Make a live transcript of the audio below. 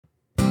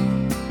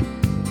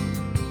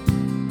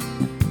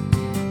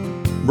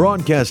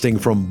Broadcasting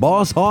from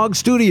Boss Hog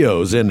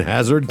Studios in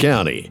Hazard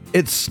County,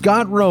 it's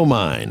Scott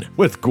Romine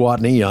with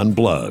Gwatney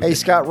Unplugged. Hey,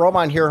 Scott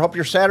Romine here. Hope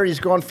your Saturday's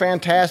going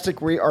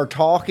fantastic. We are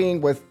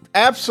talking with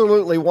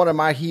absolutely one of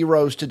my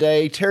heroes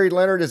today. Terry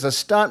Leonard is a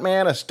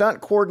stuntman, a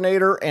stunt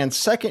coordinator, and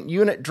second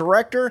unit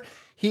director.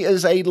 He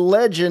is a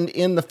legend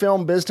in the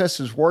film business,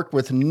 has worked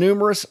with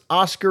numerous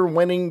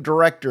Oscar-winning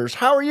directors.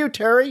 How are you,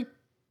 Terry?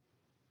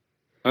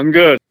 I'm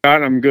good,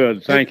 Scott. I'm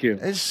good. Thank you.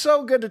 It's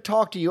so good to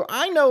talk to you.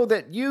 I know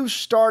that you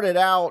started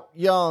out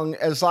young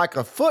as like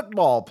a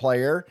football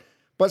player,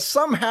 but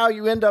somehow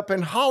you end up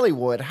in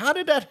Hollywood. How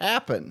did that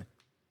happen?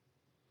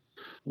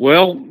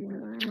 Well,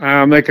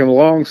 I'll make a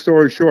long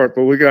story short,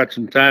 but we got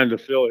some time to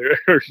fill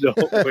here. So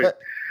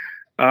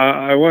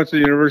I went to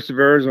the University of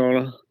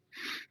Arizona,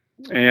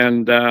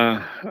 and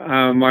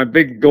my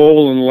big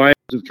goal in life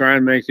is to try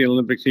and make the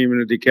Olympic team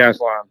in the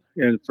decathlon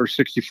for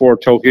 64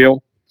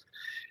 Tokyo.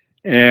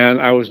 And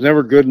I was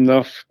never good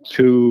enough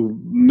to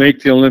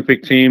make the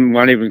Olympic team,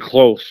 not even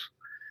close.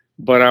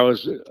 But I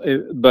was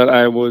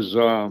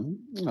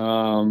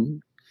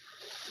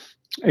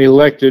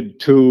elected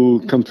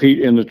to compete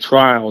in the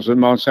trials at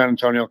Mount San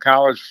Antonio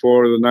College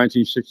for the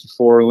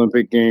 1964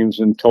 Olympic Games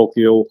in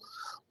Tokyo,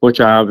 which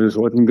I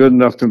obviously wasn't good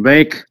enough to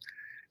make.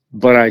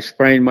 But I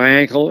sprained my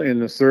ankle in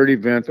the third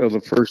event of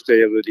the first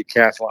day of the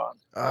decathlon.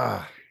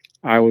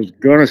 I was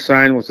going to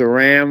sign with the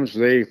Rams.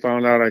 They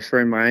found out I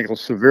sprained my ankle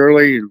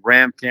severely.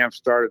 Ram camp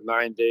started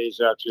 9 days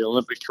after the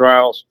Olympic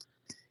trials.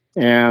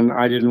 And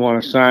I didn't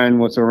want to sign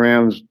with the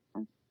Rams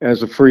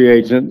as a free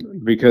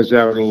agent because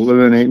that would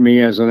eliminate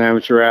me as an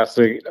amateur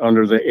athlete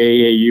under the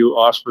AAU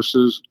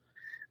auspices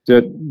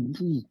that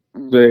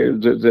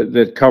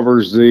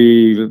covers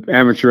the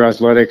amateur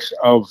athletics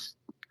of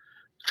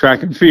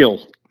track and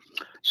field.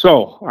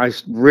 So I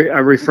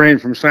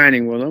refrained from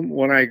signing with them.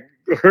 When I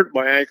hurt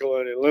my ankle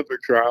in the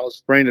Olympic trials,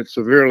 sprained it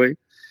severely,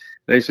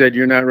 they said,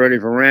 "You're not ready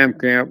for Ram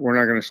camp. We're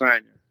not going to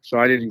sign you." So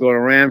I didn't go to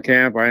Ram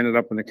camp. I ended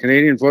up in the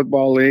Canadian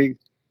Football League,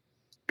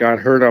 got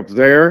hurt up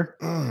there.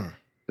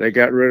 They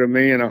got rid of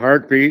me in a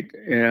heartbeat,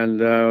 and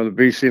the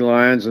BC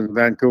Lions in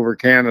Vancouver,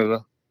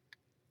 Canada.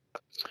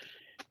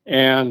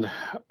 And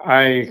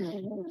I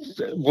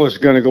was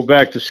going to go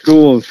back to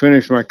school and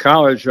finish my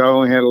college. I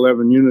only had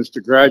 11 units to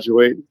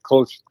graduate,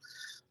 coached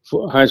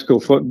high school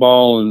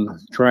football and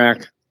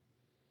track.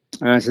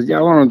 And I said, "Yeah,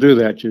 I want to do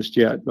that just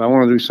yet. I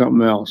want to do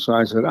something else." So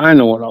I said, "I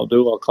know what I'll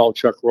do. I'll call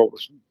Chuck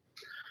Roberson."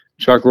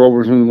 Chuck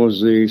Roberson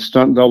was the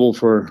stunt double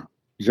for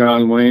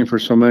John Wayne for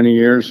so many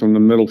years from the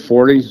middle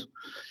 40s.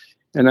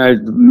 And I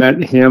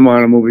met him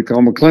on a movie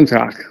called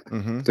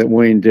McClintock that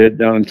Wayne did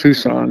down in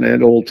Tucson,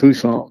 at old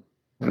Tucson.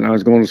 And I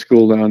was going to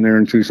school down there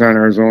in Tucson,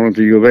 Arizona,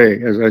 to U of A,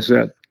 as I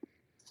said.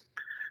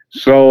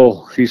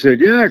 So he said,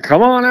 "Yeah,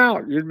 come on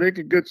out. You'd make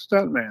a good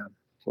stuntman."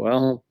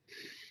 Well,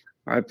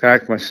 I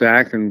packed my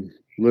sack and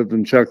lived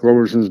in Chuck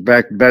Roberson's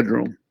back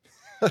bedroom.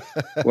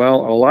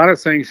 Well, a lot of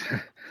things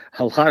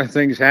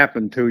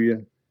happen to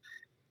you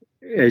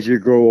as you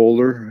grow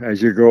older,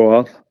 as you grow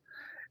up,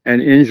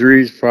 and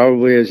injuries,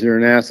 probably as you're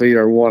an athlete,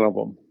 are one of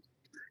them.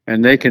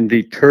 And they can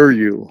deter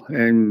you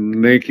and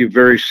make you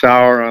very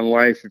sour on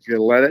life if you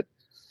let it.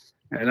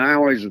 And I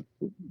always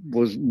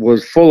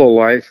was full of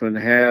life and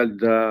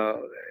had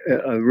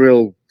a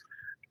real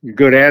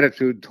good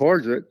attitude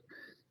towards it.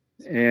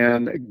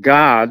 And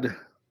God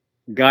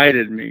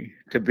guided me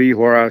to be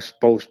where I was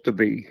supposed to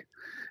be.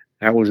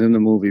 That was in the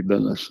movie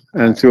business.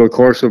 And through a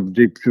course of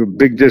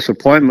big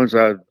disappointments,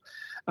 the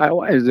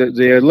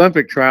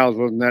Olympic trials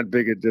wasn't that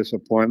big a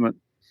disappointment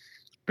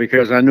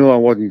because I knew I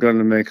wasn't going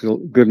to make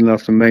good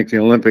enough to make the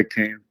Olympic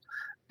team,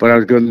 but I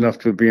was good enough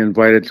to be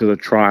invited to the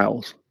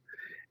trials.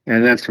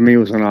 And that to me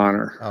was an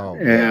honor.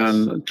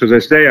 And to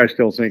this day, I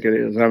still think it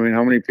is. I mean,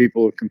 how many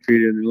people have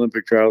competed in the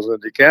Olympic trials in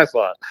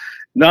decathlon?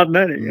 Not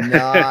many.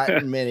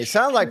 Not many.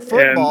 Sounds like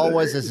football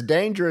was as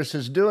dangerous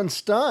as doing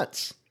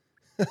stunts.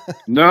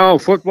 No,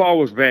 football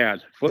was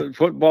bad.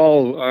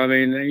 Football, I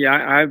mean,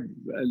 yeah,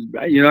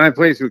 I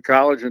played through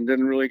college and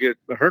didn't really get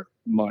hurt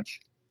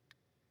much.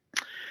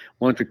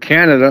 Went to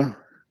Canada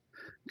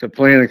to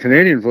play in the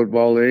Canadian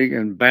Football League,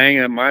 and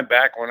bang, my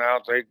back went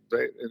out.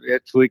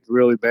 It tweaked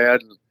really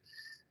bad.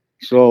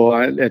 So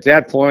at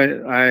that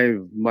point,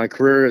 my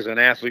career as an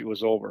athlete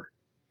was over.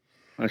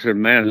 I said,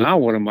 "Man, now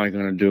what am I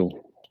going to do?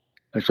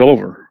 It's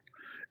over.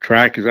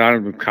 Track is out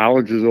of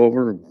college is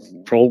over.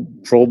 Pro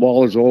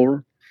ball is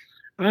over.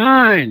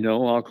 I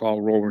know, I'll call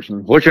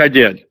Roberson," which I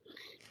did.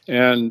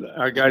 And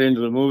I got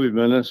into the movie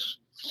business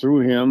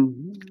through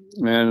him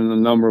and a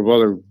number of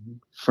other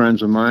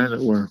friends of mine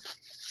that were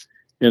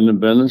in the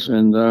business,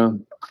 and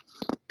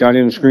got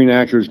in the Screen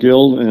Actors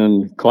Guild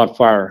and caught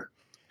fire.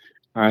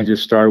 I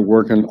just started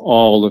working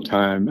all the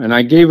time. And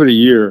I gave it a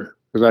year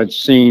because I'd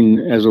seen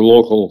as a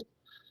local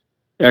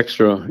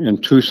extra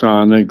in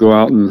Tucson, they'd go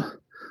out and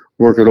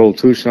work at old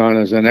Tucson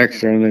as an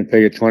extra, and they'd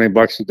pay you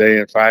 $20 a day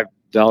and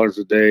 $5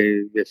 a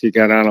day if you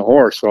got on a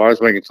horse. So I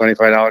was making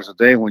 $25 a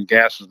day when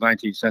gas was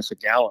 19 cents a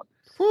gallon.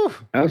 Whew.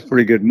 That was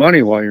pretty good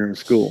money while you're in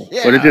school,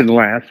 but it didn't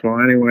last. So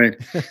anyway,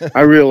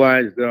 I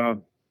realized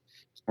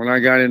when I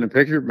got in the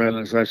picture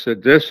business, I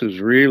said, this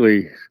is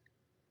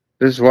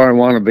where I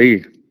want to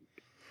be.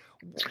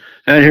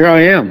 And here I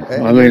am.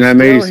 I mean,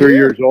 I'm 83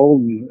 years old,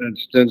 and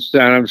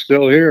I'm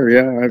still here.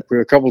 Yeah,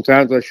 a couple of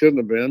times I shouldn't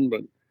have been, but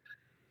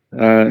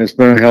it's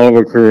been a hell of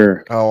a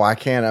career. Oh, I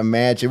can't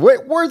imagine.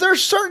 Were there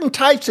certain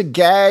types of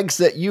gags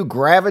that you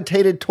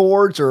gravitated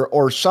towards,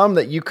 or some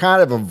that you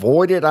kind of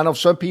avoided? I know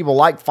some people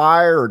like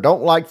fire or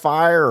don't like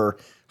fire, or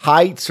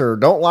heights or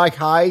don't like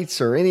heights,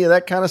 or any of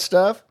that kind of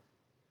stuff.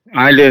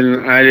 I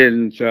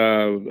didn't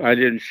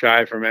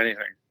shy from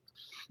anything.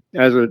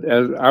 As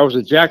I was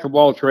a jack of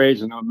all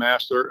trades and a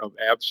master of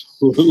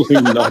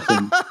absolutely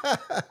nothing.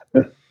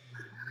 I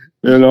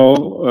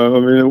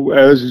mean,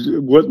 as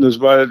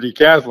witnessed by the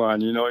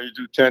decathlon, you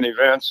do 10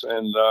 events,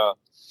 and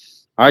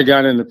I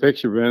got in the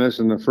picture business,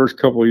 and the first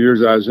couple of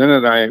years I was in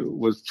it, I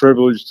was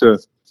privileged to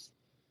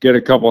get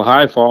a couple of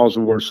high falls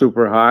that were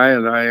super high,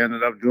 and I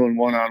ended up doing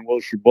one on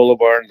Wilshire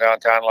Boulevard in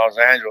downtown Los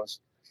Angeles.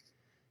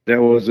 That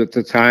was at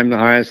the time the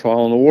highest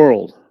fall in the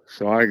world.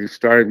 So I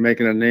started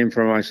making a name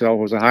for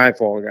myself as a high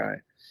fall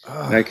guy.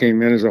 And I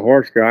came in as a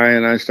horse guy,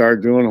 and I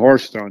started doing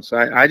horse stunts.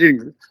 I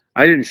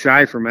didn't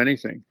shy from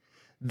anything.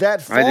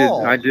 That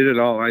fall, I did it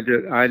all. I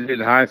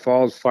did high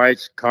falls,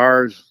 fights,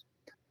 cars,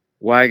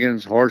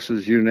 wagons,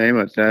 horses, you name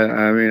it.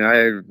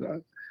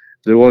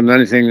 There wasn't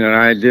anything that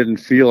I didn't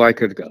feel I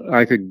could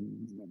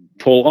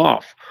pull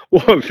off.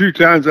 Well, a few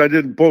times I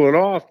didn't pull it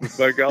off, but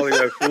by golly,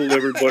 I fooled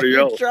everybody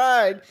else. You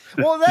tried.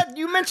 Well,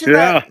 you mentioned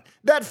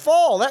that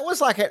fall. That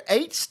was like an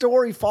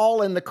 8-story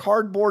fall in the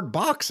cardboard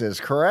boxes,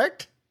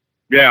 correct?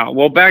 Yeah.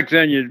 Well, back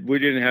then we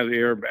didn't have the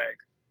airbag,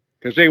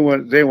 because they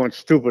went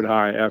stupid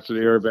high after the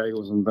airbag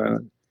was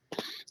invented.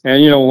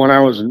 And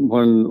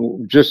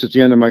when just at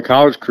the end of my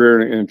college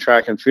career in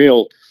track and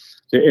field,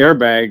 the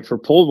airbag for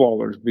pole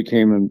vaulters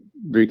became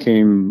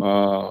in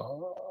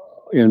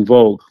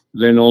vogue.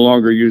 They no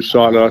longer use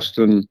sawdust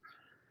and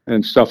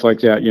stuff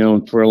like that,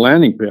 for a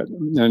landing pit.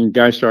 And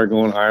guys started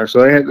going higher,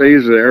 so they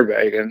used the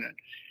airbag,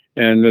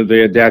 and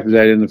they adapted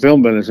that in the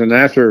film business. And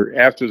after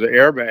the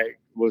airbag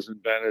was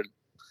invented,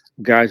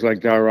 guys like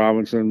Dow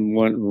Robinson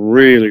went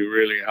really,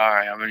 really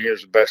high. I mean, he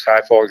was the best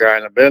high fall guy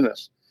in the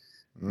business,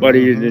 but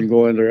he didn't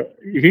go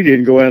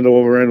end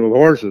over end with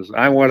horses.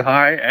 I went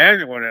high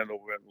and went end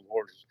over end with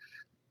horses,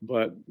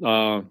 but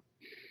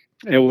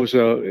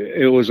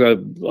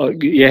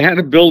you had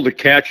to build a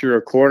catcher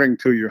according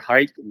to your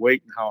height,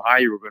 weight, and how high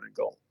you were going to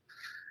go,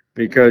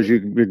 because you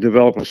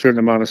develop a certain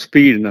amount of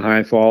speed in the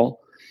high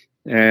fall,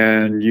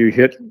 and you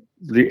hit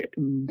the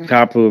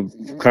top of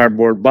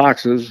cardboard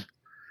boxes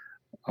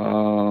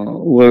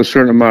with a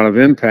certain amount of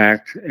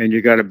impact, and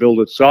you got to build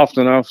it soft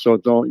enough so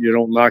you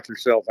don't knock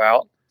yourself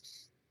out,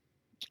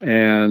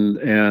 and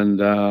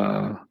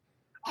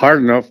hard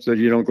enough that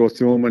you don't go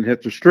through them and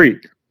hit the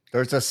street.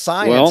 There's a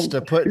science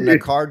to putting a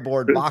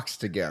cardboard box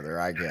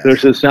together, I guess.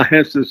 There's a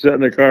science to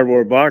setting the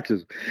cardboard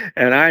boxes,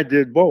 and I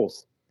did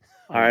both.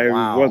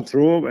 I went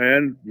through them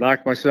and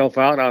knocked myself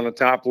out on the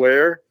top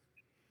layer,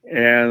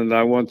 and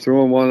I went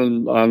through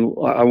one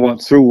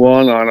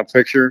on a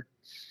picture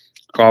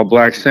called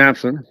Black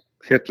Samson.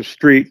 Hit the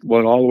street,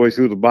 went all the way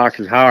through the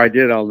boxes. How I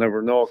did, I'll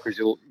never know, because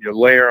you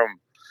layer them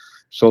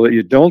so that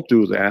you don't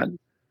do that.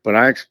 But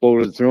I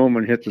exploded through them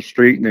and hit the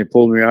street, and they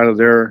pulled me out of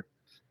there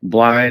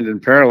blind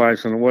and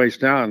paralyzed from the waist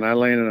down. And I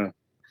lay in a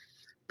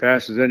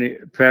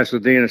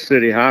Pasadena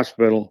City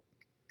Hospital,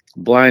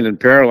 blind and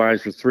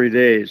paralyzed for 3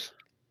 days.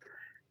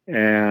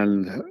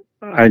 And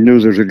I knew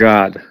there's a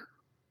God.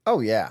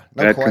 Oh yeah,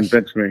 that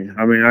convinced me.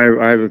 I mean,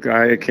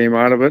 I came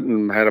out of it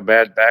and had a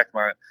bad back.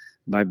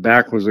 My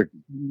back was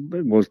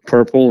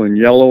purple and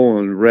yellow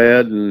and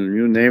red and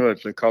you name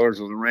it, the colors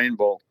of the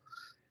rainbow.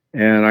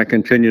 And I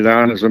continued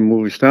on as a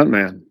movie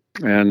stuntman,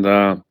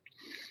 and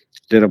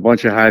did a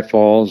bunch of high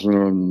falls and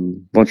a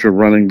bunch of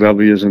running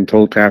W's and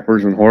toe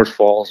tappers and horse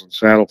falls and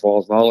saddle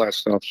falls and all that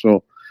stuff.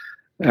 So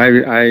I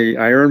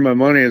earned my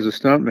money as a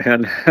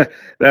stuntman,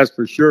 that's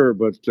for sure.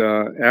 But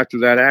after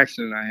that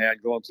accident I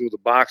had going through the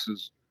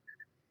boxes,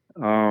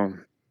 it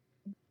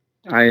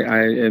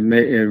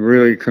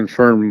really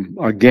confirmed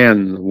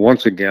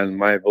once again,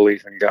 my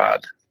belief in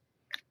God.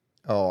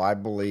 Oh, I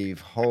believe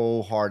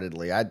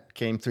wholeheartedly. I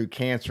came through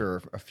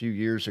cancer a few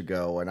years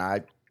ago, and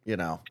I,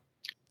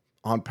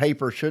 on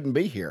paper shouldn't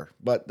be here,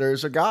 but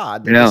there's a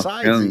God that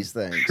decides these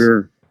things.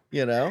 Sure.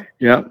 Yeah.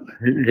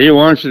 He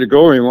wants you to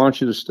go, or he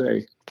wants you to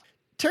stay.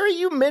 Terry,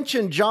 you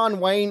mentioned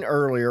John Wayne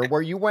earlier,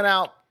 where you went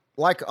out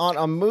like on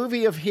a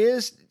movie of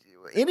his.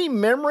 Any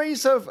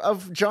memories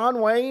of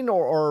John Wayne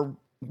or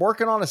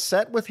working on a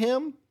set with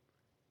him?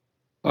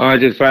 I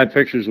did 5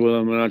 pictures with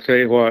him, and I'll tell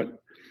you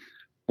what,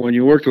 when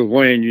you worked with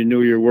Wayne, you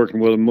knew you were working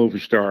with a movie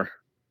star.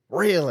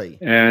 Really?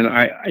 And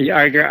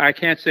I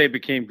can't say I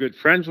became good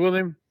friends with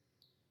him,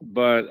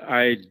 but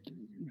I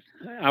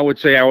would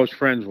say I was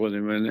friends with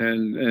him,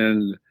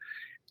 and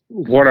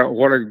what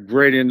a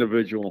great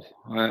individual.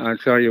 I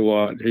tell you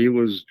what, he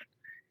was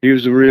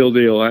the real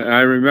deal.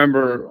 I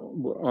remember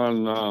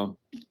on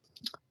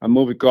a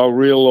movie called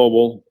Real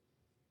Lobo,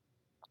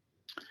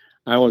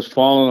 I was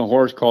following a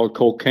horse called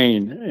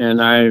Cocaine,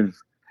 and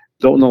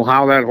Don't know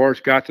how that horse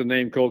got the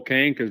name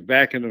Cocaine, because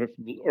back in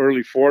the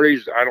early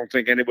 40s, I don't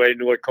think anybody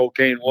knew what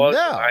cocaine was.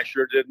 No. And I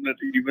sure didn't,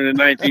 even in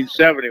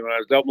 1970 when I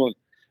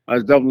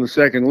was doubling the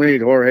second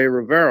lead, Jorge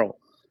Rivero.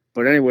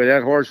 But anyway,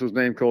 that horse was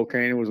named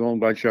Cocaine. It was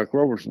owned by Chuck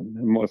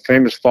Roberson, a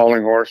famous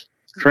falling horse,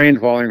 trained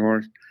falling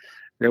horse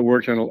that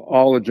worked on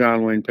all the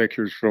John Wayne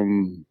pictures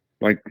from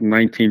like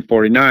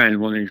 1949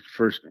 when he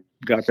first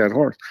got that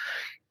horse.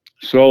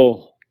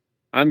 So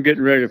I'm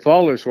getting ready to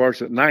follow this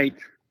horse at night.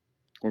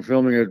 We're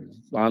filming it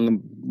on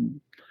the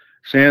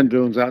sand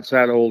dunes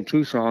outside of Old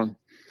Tucson,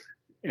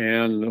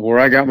 and where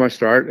I got my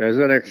start as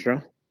an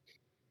extra.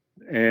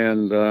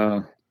 And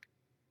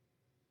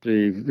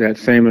that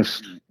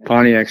famous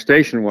Pontiac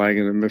station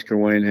wagon that Mr.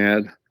 Wayne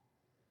had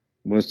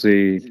was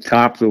the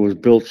top that was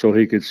built so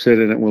he could sit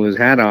in it with his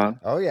hat on.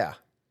 Oh, yeah.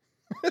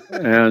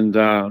 And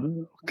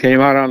came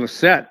out on the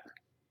set,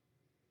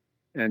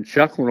 and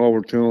Chuck went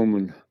over to him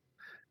and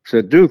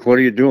said, "Duke, what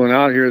are you doing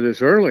out here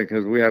this early?"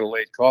 Because we had a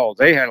late call.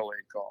 They had a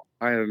late call.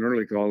 I had an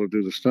early call to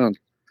do the stunt.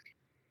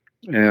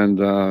 And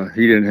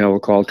he didn't have a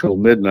call till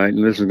midnight,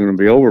 and this is going to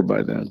be over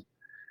by then.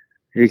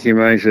 He came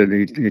out and said,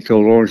 he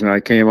told Lawrence, and I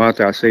came out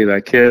there, I say,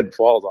 that kid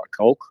followed on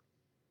coke.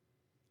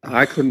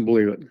 I couldn't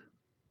believe it.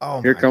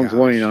 Oh, Here comes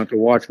Wayne out to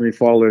watch me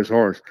follow this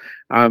horse.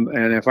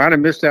 And if I'd have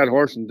missed that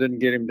horse and didn't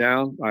get him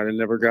down, I'd have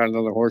never got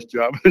another horse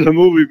job in the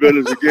movie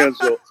business again.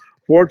 So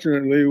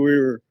fortunately,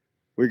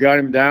 we got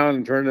him down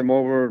and turned him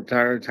over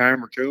a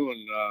time or two,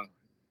 and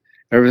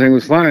everything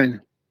was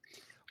fine.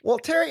 Well,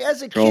 Terry,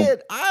 as a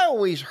kid, I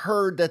always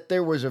heard that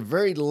there was a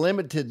very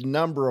limited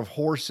number of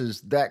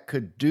horses that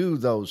could do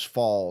those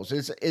falls.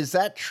 Is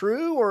that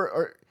true,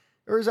 or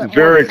is that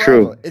very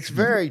true? It's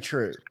very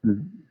true.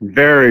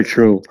 Very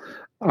true.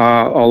 A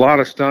lot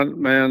of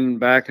stuntmen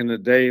back in the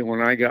day when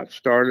I got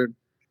started,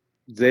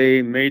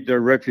 they made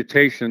their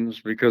reputations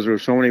because there were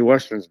so many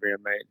Westerns being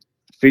made,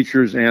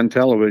 features and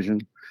television.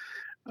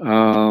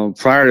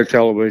 Prior to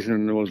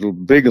television, there was a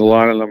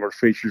lot of number of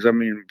features. I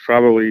mean,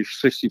 probably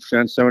 60%,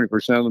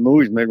 70% of the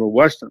movies made were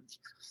Westerns.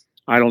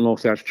 I don't know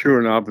if that's true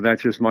or not, but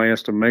that's just my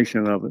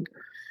estimation of it.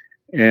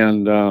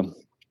 And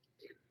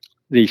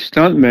the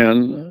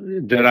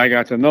stuntmen that I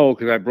got to know,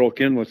 because I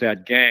broke in with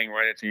that gang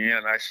right at the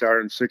end. I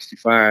started in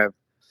 65.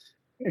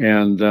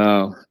 And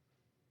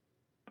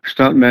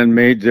stuntmen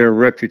made their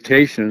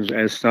reputations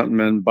as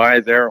stuntmen by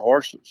their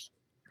horses.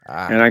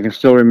 And I can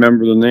still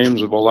remember the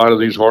names of a lot of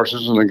these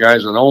horses and the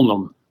guys that owned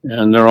them.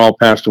 And they're all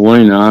passed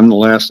away now. I'm the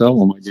last of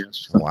them, I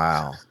guess.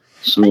 Wow.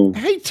 So,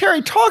 hey,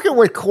 Terry, talking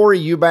with Corey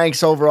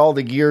Eubanks over all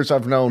the years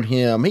I've known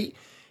him,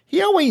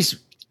 he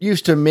always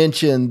used to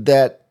mention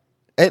that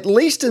at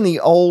least in the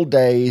old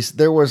days,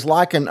 there was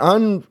like an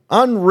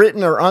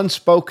unwritten or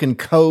unspoken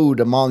code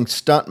among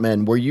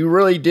stuntmen where you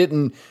really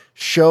didn't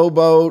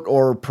showboat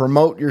or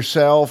promote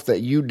yourself, that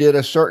you did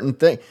a certain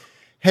thing.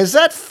 Has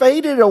that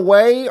faded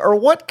away, or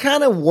what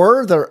kind of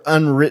were the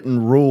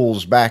unwritten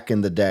rules back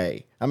in the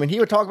day? I mean, he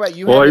would talk about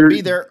you had to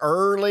be there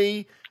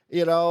early,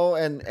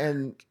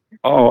 and.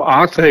 Oh,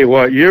 I'll tell you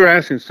what, you're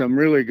asking some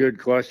really good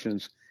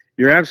questions.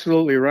 You're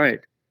absolutely right.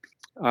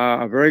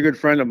 A very good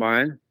friend of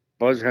mine,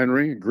 Buzz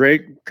Henry,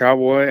 great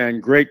cowboy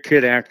and great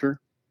kid actor,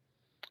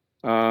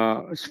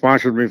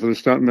 sponsored me for the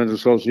Stuntmen's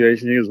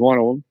Association. He was one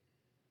of them.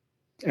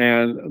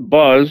 And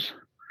Buzz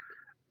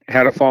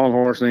had a fallen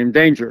horse named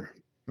Danger.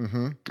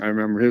 Mm-hmm. I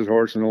remember his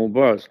horse and old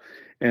Buzz.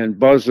 And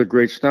Buzz is a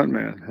great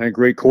stuntman, a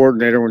great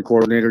coordinator when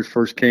coordinators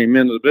first came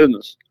into the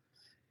business.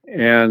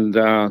 And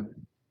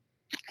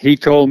he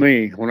told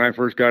me when I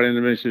first got into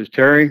this, he says,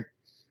 "Terry,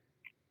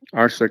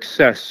 our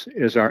success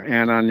is our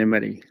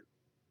anonymity.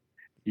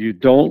 You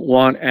don't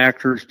want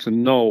actors to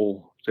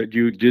know that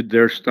you did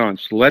their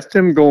stunts. Let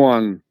them go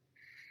on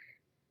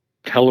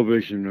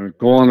television or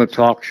go on the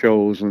talk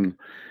shows and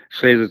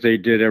say that they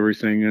did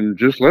everything, and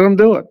just let them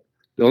do it.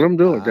 Let them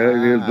do it.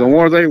 The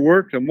more they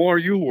work, the more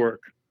you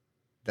work.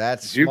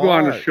 That's if you go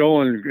on a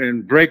show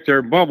and break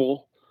their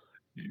bubble,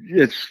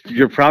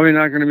 you're probably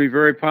not going to be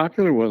very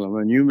popular with them,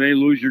 and you may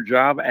lose your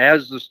job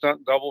as the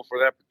stunt double for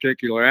that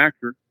particular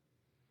actor,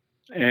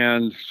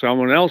 and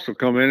someone else will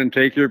come in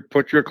and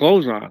put your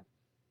clothes on.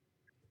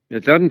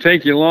 It doesn't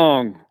take you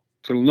long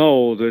to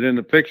know that in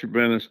the picture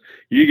business,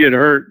 you get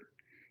hurt,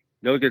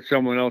 they'll get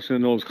someone else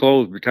in those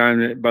clothes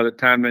by the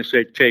time they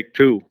say take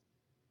two.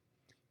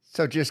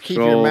 So just keep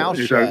your mouth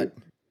shut.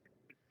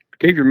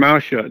 Keep your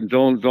mouth shut and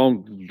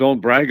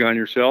don't brag on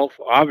yourself,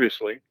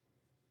 obviously.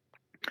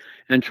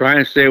 And try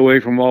and stay away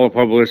from all the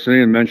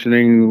publicity and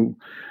mentioning.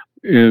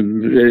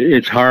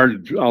 It's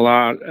hard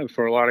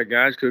for a lot of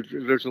guys because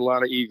there's a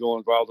lot of ego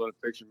involved in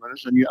the picture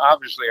business, and you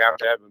obviously have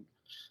to have a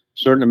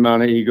certain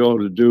amount of ego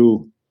to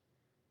do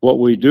what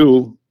we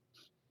do.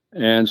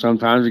 And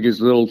sometimes it gets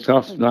a little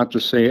tough not to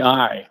say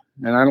I.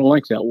 And I don't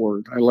like that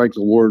word. I like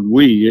the word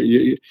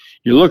we.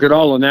 You look at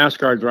all the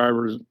NASCAR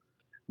drivers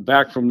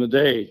back from the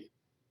day,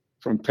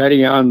 from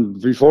Petty on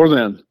before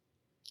then,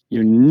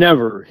 you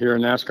never hear a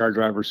NASCAR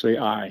driver say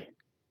I.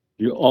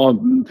 You all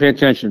pay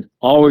attention.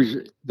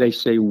 Always they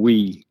say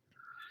we.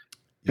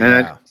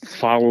 And it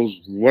follows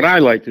what I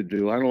like to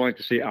do. I don't like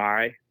to say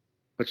I.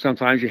 but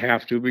sometimes you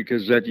have to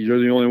because that you're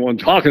the only one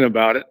talking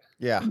about it.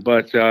 Yeah.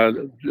 But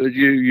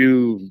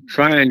you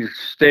try and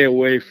stay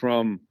away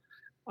from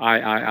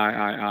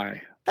I.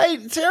 Hey,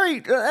 Terry,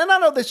 and I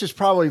know this is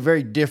probably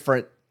very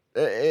different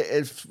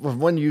from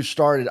when you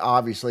started,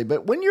 obviously,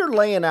 but when you're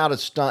laying out a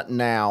stunt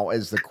now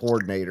as the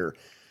coordinator,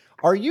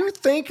 are you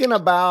thinking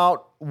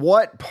about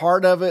what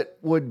part of it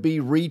would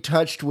be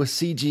retouched with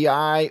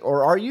CGI,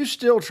 or are you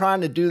still trying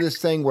to do this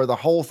thing where the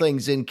whole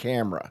thing's in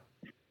camera?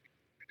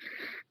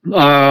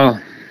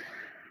 Doing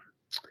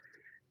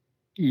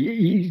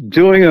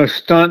a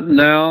stunt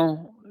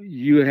now,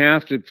 you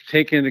have to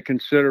take into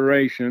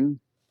consideration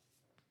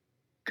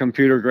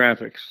computer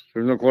graphics.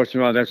 There's no question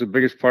about it. That's the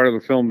biggest part of the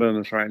film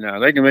business right now.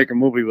 They can make a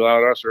movie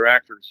without us or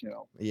actors, you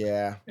know.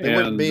 Yeah, they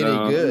wouldn't be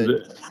any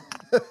good.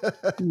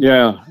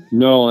 Yeah,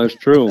 no, that's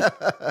true.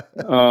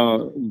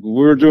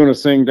 We were doing a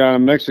thing down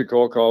in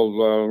Mexico called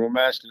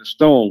Romancing the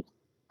Stone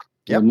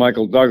with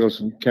Michael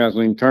Douglas and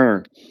Kathleen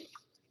Turner.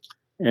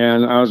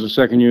 And I was the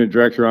second unit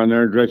director on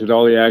there, directed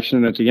all the action.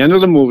 And at the end of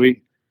the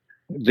movie,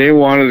 they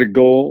wanted to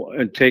go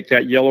and take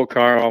that yellow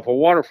car off a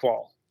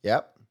waterfall.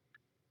 Yep.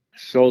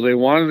 So they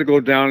wanted to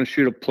go down and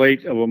shoot a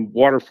plate of a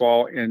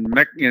waterfall in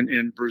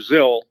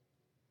Brazil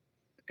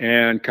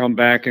and come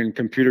back and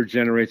computer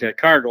generate that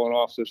car going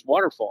off this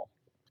waterfall.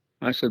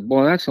 I said,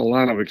 boy, that's a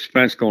lot of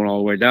expense going all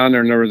the way down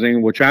there and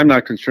everything, which I'm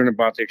not concerned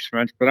about the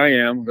expense, but I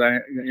am.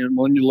 And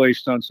when you lay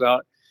stunts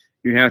out,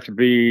 you have to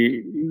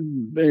be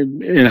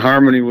in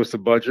harmony with the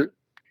budget.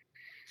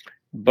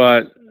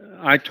 But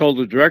I told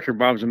the director,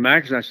 Bob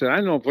Zemeckis, I said,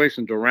 I know a place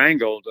in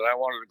Durango that I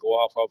wanted to go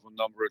off of a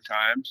number of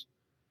times.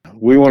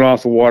 We went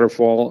off the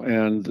waterfall,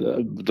 and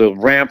the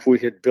ramp we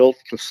had built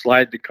to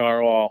slide the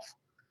car off,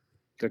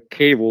 the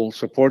cable,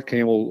 support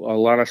cable, a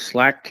lot of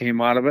slack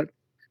came out of it.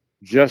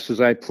 Just as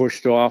I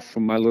pushed off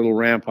from my little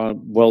ramp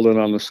welded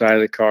on the side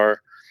of the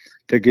car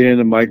to get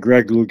into my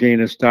Greg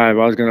Louganis dive,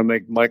 I was going to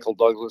make Michael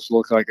Douglas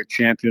look like a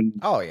champion,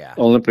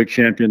 Olympic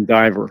champion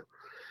diver.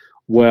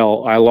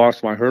 Well, I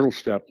lost my hurdle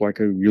step, like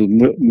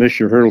you miss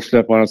your hurdle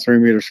step on a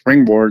 3-meter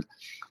springboard,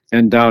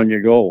 and down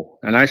you go.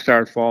 And I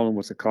started falling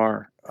with the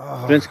car.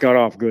 Oh. Vince got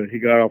off good. He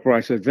got off right.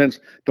 I said, Vince,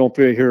 don't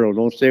be a hero.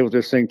 Don't stay with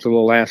this thing till the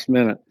last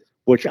minute,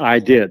 which I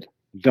did.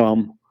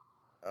 Dumb.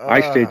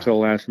 I stayed till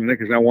the last minute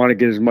because I wanted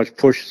to get as much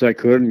push as I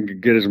could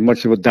and get as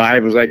much of a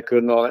dive as I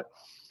could and all that.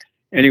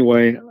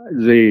 Anyway,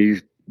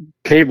 the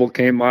cable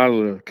came out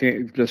of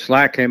the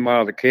slack came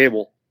out of the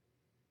cable,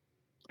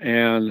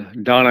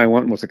 and down I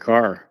went with the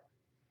car.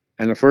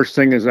 And the first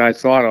thing is I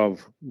thought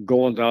of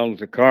going down with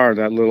the car,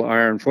 that little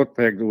iron foot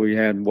peg that we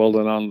had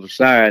welded on the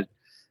side.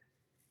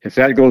 If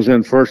that goes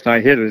in first, I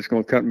hit it, it's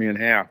going to cut me in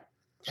half.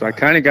 So I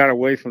kind of got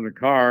away from the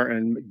car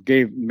and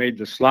made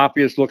the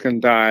sloppiest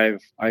looking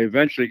dive. I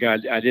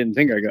didn't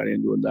think I got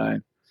into a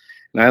dive.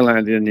 And I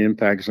landed in the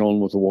impact zone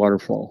with the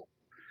waterfall.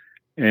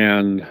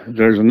 And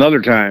there's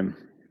another time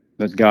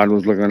that God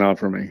was looking out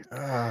for me.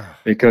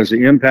 Because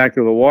the impact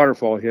of the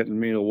waterfall hitting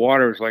me, the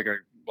water is like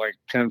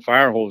 10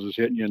 fire hoses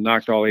hitting you and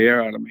knocked all the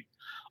air out of me.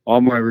 All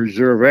my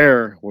reserve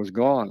air was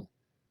gone.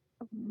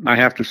 I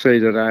have to say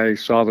that I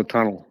saw the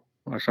tunnel.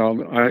 I saw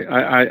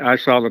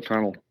the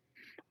tunnel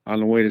on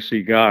the way to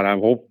see God. I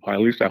hope I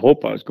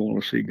was going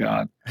to see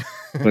God.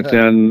 But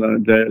then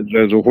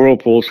the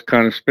whirlpools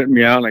kind of spit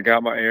me out, and I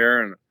got my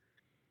air.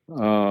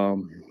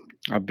 And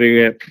a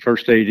big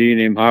first AD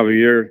named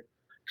Javier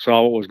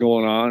saw what was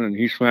going on, and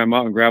he swam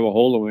out and grabbed a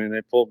hold of me, and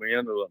they pulled me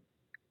into the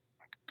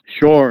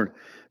shore and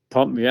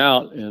pumped me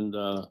out. And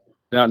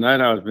that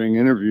night I was being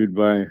interviewed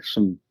by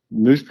some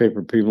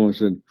newspaper people and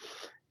said,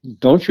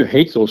 don't you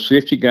hate those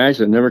safety guys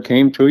that never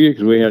came to you?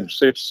 Because we had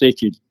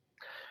safety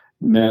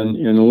men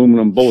in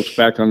aluminum boats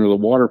back under the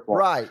waterfall.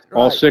 Right.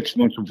 All 6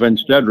 months of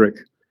Vince Dedrick.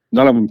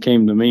 None of them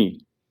came to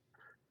me.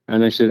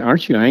 And they said,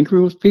 aren't you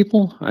angry with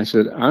people? I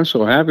said, I'm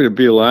so happy to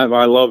be alive.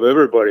 I love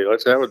everybody.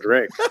 Let's have a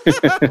drink.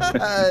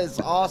 That's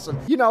awesome.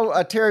 You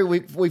know, Terry,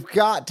 we've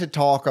got to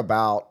talk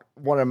about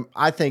one of,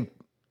 I think,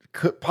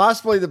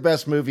 possibly the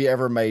best movie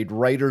ever made,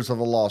 Raiders of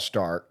the Lost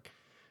Ark.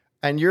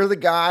 And you're the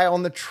guy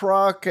on the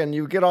truck, and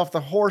you get off the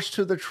horse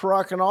to the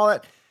truck and all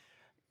that.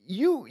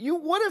 You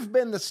would have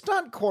been the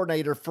stunt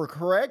coordinator for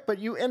correct, but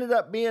you ended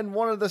up being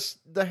one of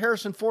the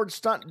Harrison Ford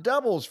stunt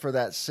doubles for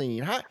that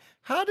scene.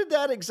 How did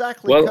that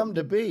exactly come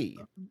to be?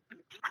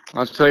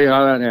 I'll tell you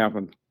how that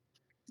happened.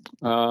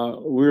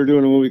 We were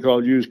doing a movie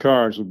called Used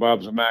Cars with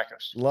Bob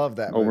Zemeckis. Love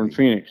that over movie. in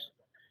Phoenix.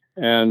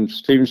 And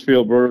Steven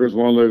Spielberg was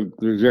one of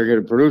the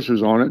executive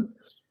producers on it.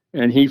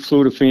 And he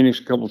flew to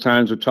Phoenix a couple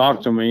times to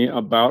talk to me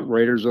about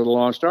Raiders of the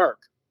Lost Ark.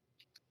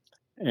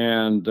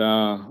 And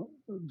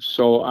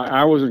so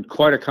I was in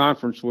quite a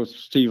conference with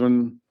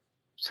Steven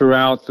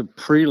throughout the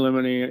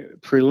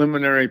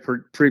preliminary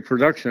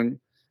pre-production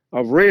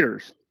of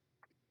Raiders.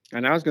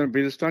 And I was going to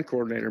be the stunt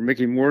coordinator.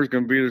 Mickey Moore is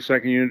going to be the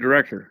second unit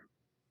director.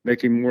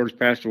 Mickey Moore's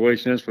passed away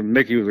since, but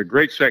Mickey was a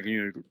great second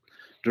unit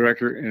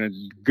director and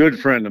a good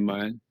friend of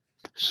mine.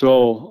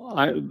 So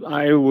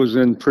I was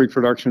in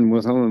pre-production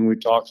with him, and we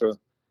talked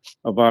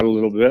about a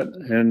little bit.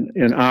 And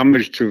in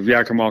homage to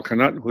Yakimal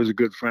Kanut, who was a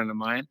good friend of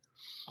mine,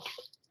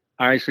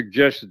 I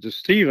suggested to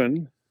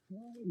Steven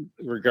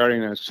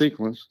regarding that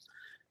sequence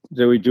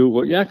that we do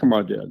what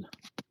Yakima did.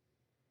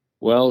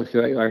 Well,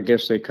 I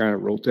guess they kind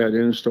of wrote that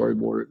in,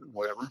 storyboarded,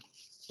 whatever.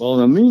 Well,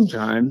 in the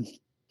meantime,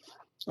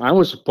 I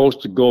was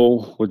supposed to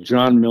go with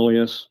John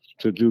Milius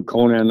to do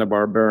Conan the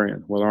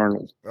Barbarian with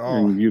Arnold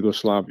in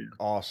Yugoslavia.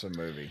 Awesome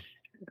movie.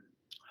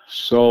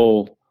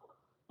 So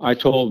I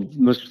told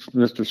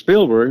Mr.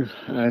 Spielberg,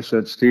 I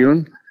said,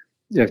 Steven,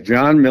 if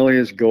John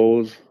Milius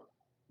goes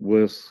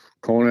with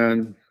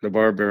Conan the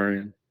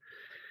Barbarian,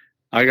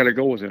 I got to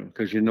go with him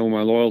because you know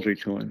my loyalty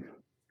to him.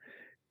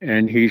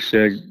 And he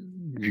said,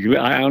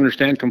 I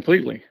understand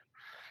completely.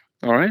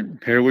 All right,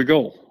 here we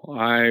go.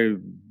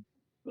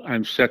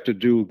 I'm set to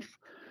do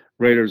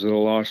Raiders of the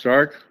Lost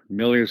Ark.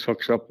 Milius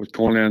hooks up with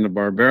Conan the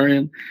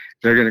Barbarian.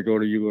 They're going to go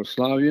to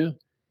Yugoslavia.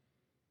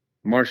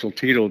 Marshal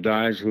Tito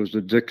dies, who's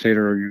the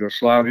dictator of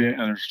Yugoslavia,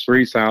 and there's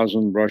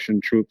 3,000 Russian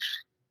troops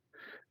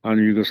on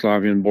the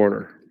Yugoslavian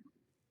border.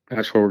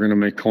 That's where we're going to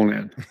make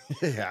Conan.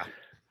 Yeah.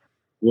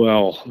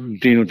 Well,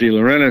 Dino De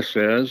Laurentiis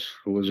says,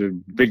 who was a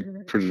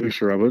big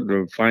producer of it,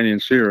 the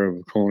financier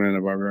of Conan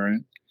the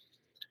Barbarian,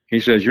 he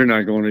says, you're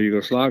not going to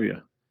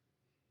Yugoslavia.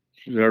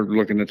 They're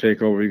looking to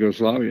take over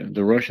Yugoslavia,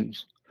 the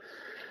Russians.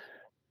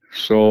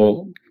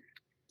 So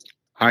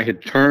I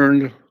had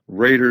turned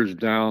Raiders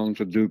down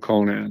to do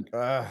Conan.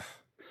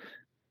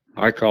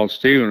 I called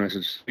Steven. I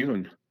said,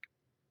 Steven,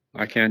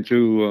 I can't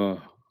do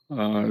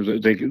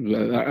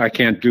I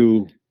can't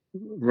do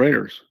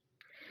Raiders.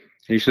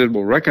 He said,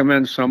 well,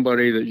 recommend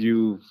somebody that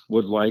you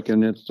would like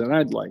and that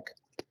I'd like.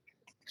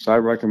 So I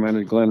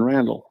recommended Glenn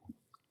Randall.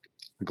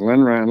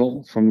 Glenn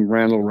Randall from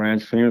Randall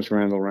Ranch, famous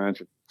Randall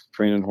Ranch,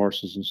 training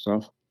horses and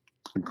stuff.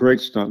 A great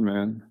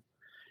stuntman.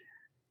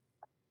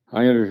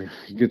 I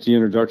get the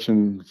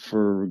introduction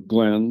for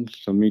Glenn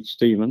to meet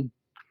Steven.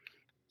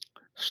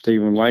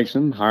 Steven likes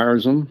him,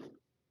 hires him,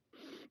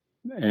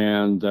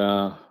 and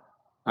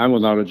I'm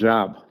without a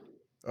job.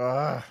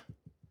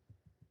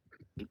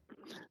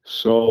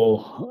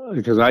 So,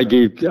 because I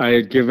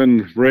had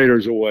given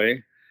Raiders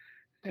away,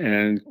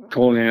 and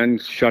Conan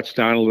shuts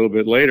down a little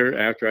bit later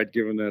after I'd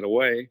given that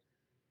away,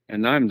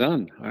 and I'm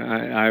done.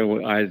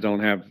 I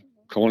don't have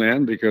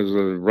Conan because of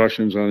the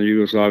Russians on the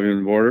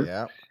Yugoslavian border.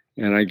 Yeah.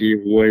 And I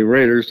gave away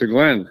Raiders to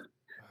Glenn.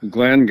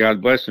 Glenn,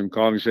 God bless him,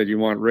 called me and said, you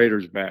want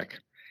Raiders back?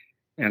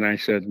 And I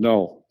said,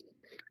 no.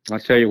 I'll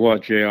tell you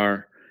what,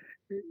 JR.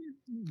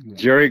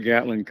 Jerry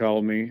Gatlin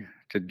called me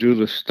to do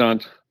the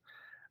stunt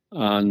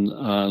on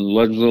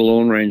Legend of the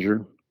Lone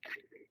Ranger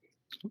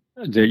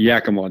that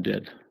Yakima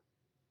did.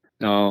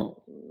 Now,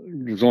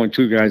 there's only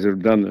two guys that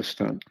have done this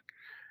stunt,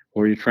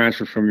 where you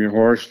transfer from your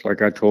horse,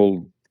 like I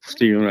told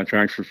Steven, I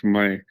transferred from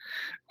my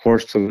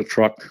horse to the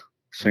truck.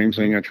 Same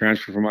thing, I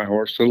transfer from my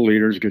horse to the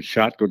leaders, get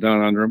shot, go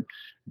down under them,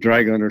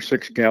 drag under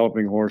 6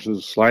 galloping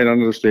horses, slide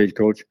under the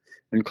stagecoach,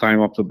 and climb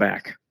up the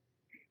back.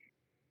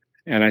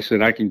 And I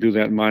said, I can do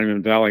that in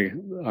Monument Valley,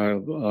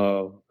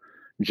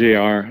 JR.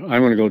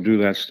 I'm going to go do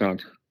that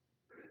stunt.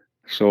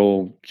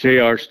 So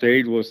JR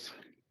stayed with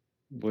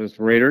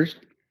Raiders.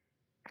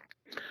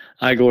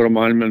 I go to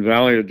Monument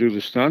Valley to do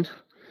the stunt.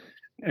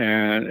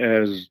 And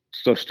as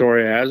the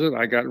story has it,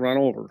 I got run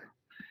over.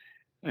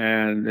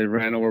 And they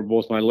ran over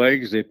both my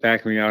legs. They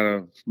packed me out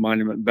of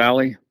Monument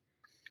Valley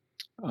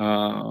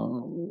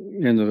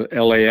into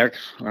LAX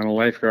on a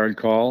lifeguard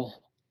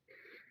call.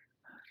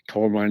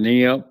 Tore my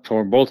knee up,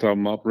 tore both of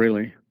them up,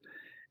 really.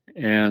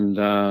 And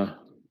that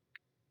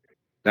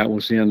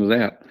was the end of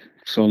that.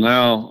 So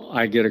now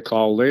I get a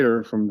call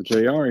later from the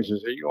JR. He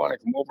says, hey, you want to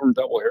come over and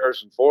double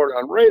Harrison Ford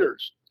on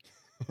Raiders?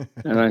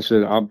 And I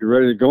said, I'll be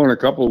ready to go in a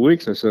couple of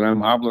weeks. I said,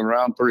 I'm hobbling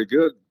around pretty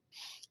good.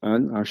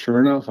 And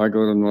sure enough, I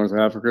go to North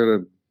Africa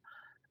to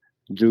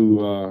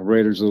do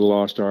Raiders of the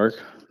Lost Ark.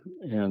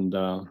 And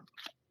the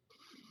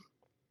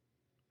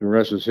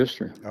rest is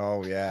history.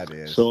 Oh, yeah, it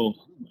is. So,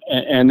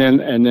 and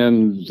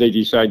then they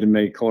decide to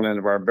make Conan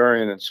the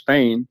Barbarian in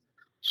Spain.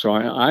 So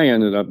I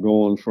ended up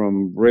going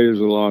from Raiders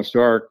of the Lost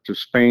Ark to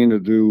Spain to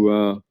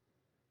do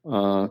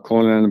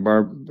Conan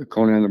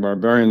the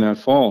Barbarian that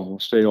fall.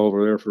 Stayed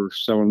over there for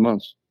 7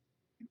 months.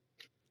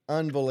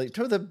 Unbelievable.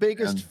 Two of the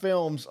biggest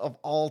films of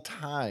all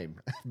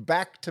time,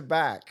 back to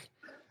back.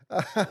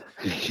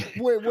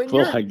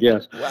 Well, I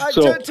guess.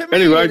 So to me,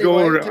 anyway, I go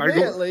over to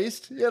me at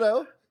least, you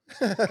know.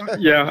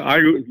 Yeah,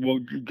 well,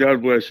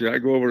 God bless you. I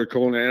go over to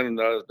Conan and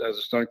as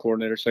a stunt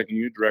coordinator, second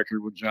unit director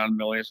with John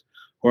Milius,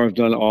 where I've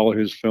done all of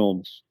his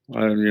films.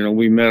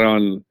 We met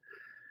on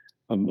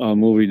a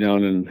movie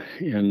down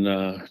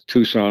in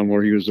Tucson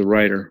where he was the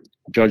writer,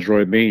 Judge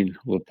Roy Bean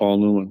with Paul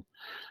Newman,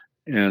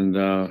 and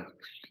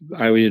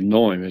I didn't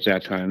know him at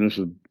that time. This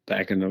was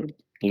back in the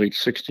late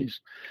 '60s,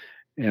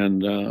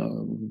 and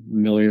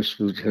Milius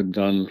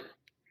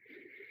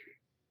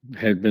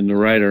had been the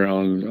writer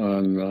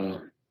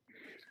on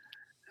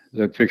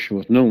that picture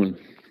with Newman,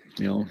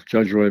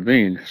 Judge Roy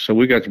Bean. So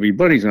we got to be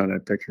buddies on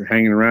that picture,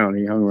 hanging around.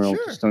 He hung around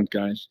with the stunt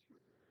guys.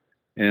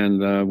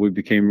 And we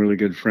became really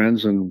good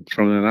friends. And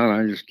from then on,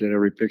 I just did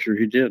every picture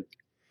he did.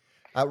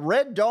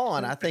 Red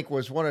Dawn, I think,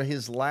 was one of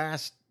his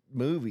last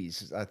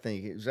movies, I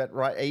think. Is that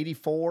right?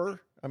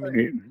 84? I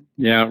mean,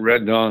 Yeah,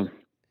 Red Dawn.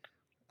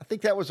 I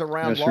think that was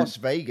around Yes, sir. Las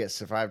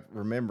Vegas, if I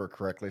remember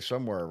correctly,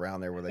 somewhere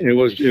around there where they It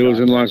was shot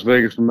in that. Las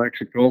Vegas,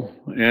 Mexico,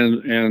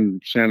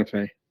 and Santa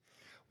Fe.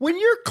 When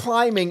you're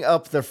climbing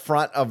up the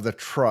front of the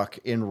truck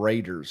in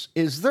Raiders,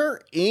 is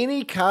there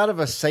any kind of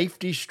a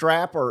safety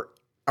strap or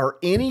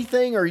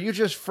anything, or are you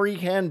just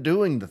freehand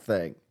doing the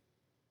thing?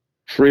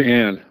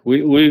 Freehand.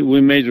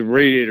 We made the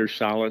radiator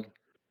solid,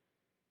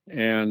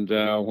 and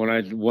when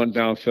I went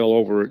down, fell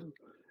over it,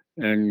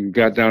 and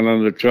got down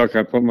under the truck,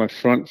 I put my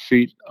front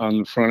feet on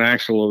the front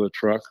axle of the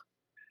truck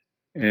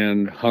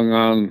and hung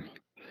on.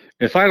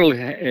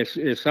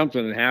 If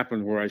something had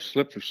happened where I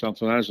slipped or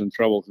something, I was in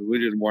trouble because we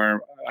didn't wire.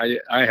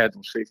 I had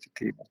no safety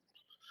cable.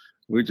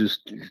 We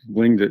just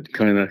winged it,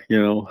 kind of.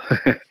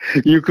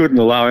 You couldn't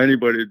allow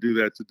anybody to do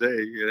that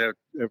today. You'd have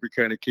every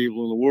kind of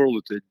cable in the world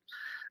that they'd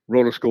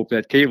rotoscope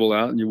that cable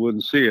out, and you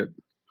wouldn't see it.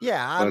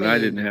 Yeah, I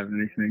didn't have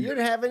anything. You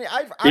didn't have any.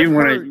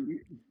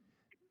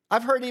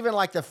 I've heard even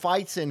like the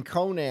fights in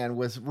Conan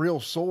with real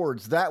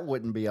swords that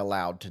wouldn't be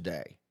allowed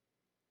today.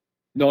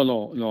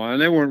 No,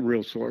 and they weren't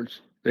real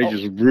swords. They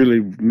just really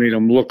made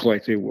them look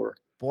like they were.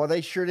 Boy,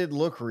 they sure did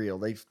look real.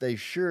 They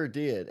sure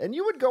did. And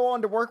you would go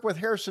on to work with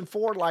Harrison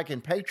Ford, like in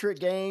Patriot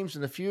Games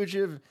and The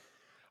Fugitive.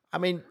 I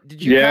mean,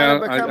 did you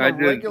kind of become a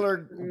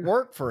regular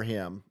work for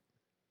him?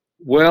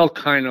 Well,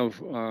 kind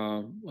of.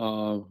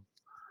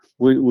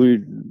 We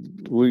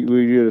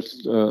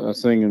did a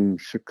thing in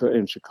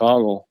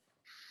Chicago.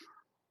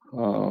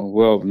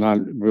 Well, not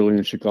really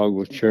in Chicago,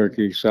 with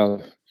Cherokee,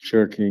 South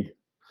Cherokee,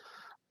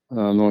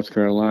 North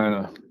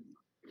Carolina.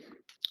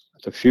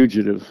 The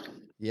Fugitive.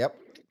 Yep.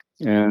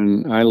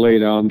 And I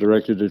laid on,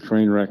 directed a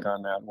train wreck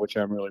on that, which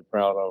I'm really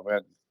proud of.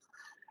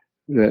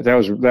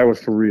 That was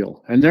for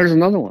real. And there's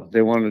another one.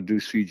 They wanted to do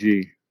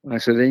CG. I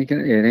said, it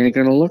ain't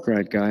gonna look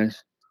right,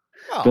 guys.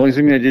 Oh. The only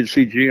thing they did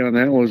CG on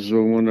that was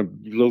when the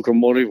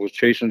locomotive was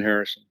chasing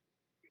Harrison.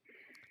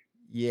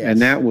 Yes.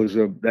 And that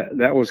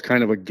was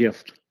kind of a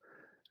gift,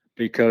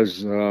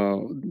 because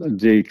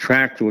the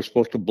track was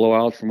supposed to blow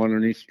out from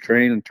underneath the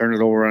train and turn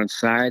it over on its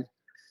side.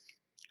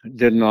 It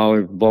didn't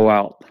always blow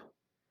out.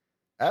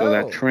 So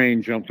that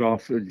train jumped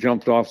off the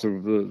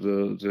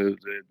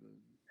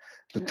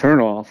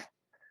turnoff,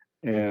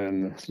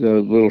 and the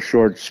little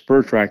short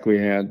spur track we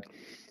had,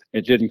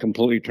 it didn't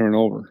completely turn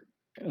over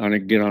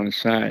get on its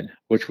side,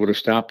 which would have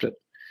stopped it.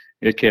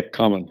 It kept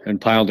coming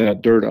and piled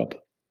that dirt up.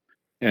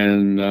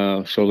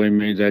 And so they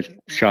made that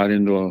shot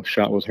into a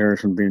shot with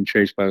Harrison being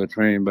chased by the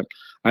train. But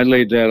I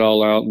laid that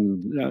all out,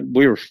 and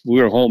we were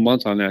a whole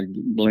month on that,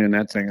 laying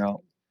that thing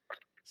out.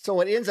 So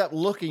it ends up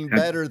looking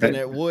better than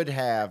it would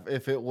have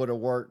if it would have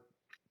worked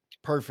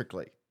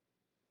perfectly.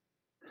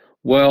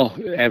 Well,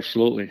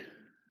 absolutely.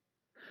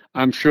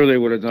 I'm sure they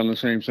would have done the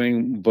same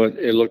thing, but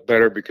it looked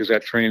better because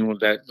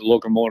that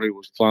locomotive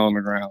was plowing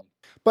the ground.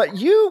 But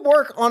you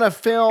work on a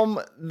film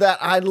that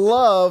I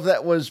love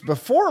that was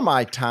before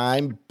my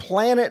time,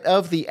 Planet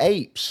of the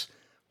Apes.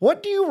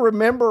 What do you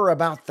remember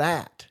about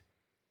that?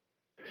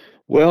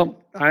 Well,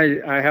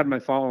 I had my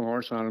following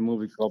horse on a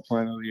movie called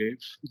Planet of the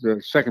Apes,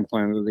 the second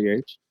Planet of the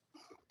Apes.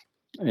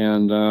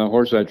 And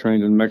horse I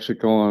trained in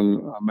Mexico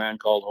on A Man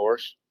Called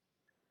Horse.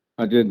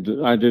 I did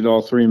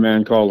all three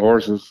Man Called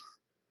Horses,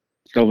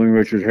 doubling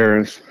Richard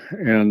Harris,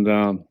 and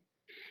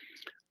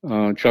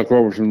Chuck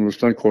Robertson was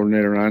stunt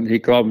coordinator on. He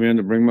called me in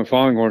to bring my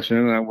following horse in,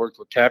 and I worked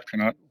with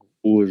Tapconut,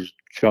 who was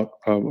Chuck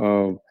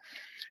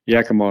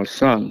Yakima's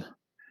son,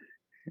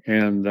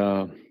 and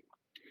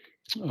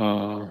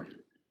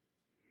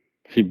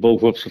he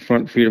bullwhips the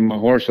front feet of my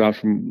horse out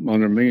from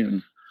under me,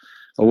 and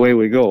away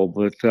we go.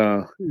 But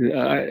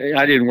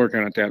I didn't work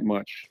on it that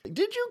much.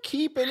 Did you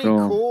keep any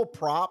cool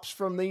props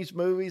from these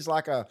movies,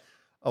 like a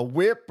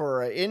whip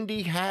or an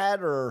Indy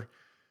hat or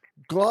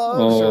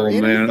gloves or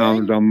anything? Oh,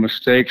 man, the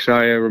mistakes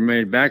I ever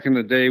made. Back in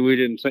the day, we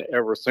didn't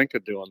ever think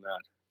of doing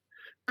that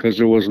because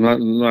there was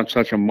not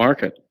such a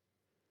market.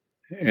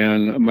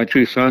 And my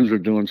two sons are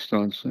doing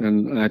stunts,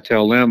 and I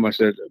tell them, I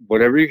said,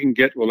 whatever you can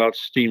get without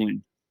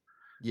stealing,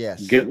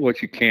 yes, get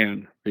what you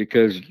can,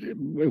 because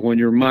when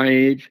you're my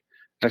age,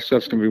 that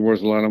stuff's going to be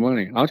worth a lot of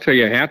money. I'll tell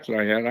you a hat that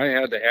I had. I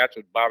had the hat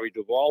that Bobby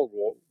Duvall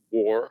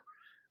wore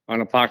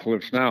on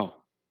Apocalypse Now.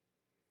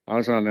 I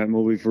was on that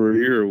movie for a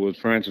year with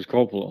Francis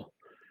Coppola.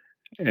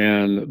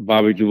 And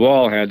Bobby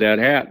Duvall had that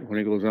hat when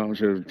he goes out and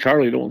says,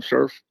 Charlie, don't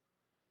surf.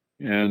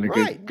 And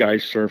the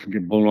guys surf and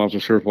get blown off the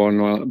surfboard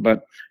and all that.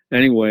 But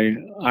anyway,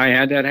 I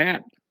had that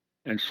hat.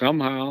 And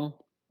somehow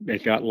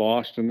it got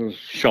lost in the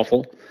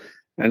shuffle.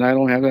 And I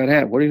don't have that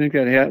hat. What do you think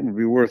that hat would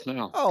be worth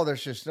now? Oh,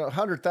 there's just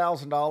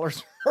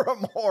 $100,000 or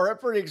more. A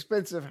pretty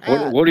expensive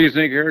hat. What do you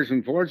think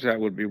Harrison Ford's hat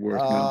would be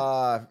worth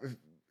now?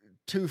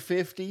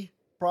 $250,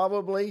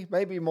 probably,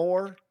 maybe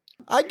more.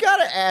 I got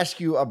to ask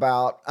you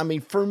about, I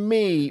mean, for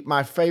me,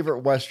 my favorite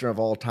Western of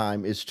all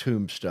time is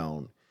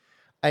Tombstone.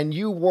 And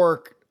you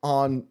work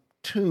on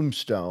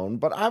Tombstone,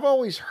 but I've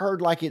always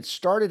heard like it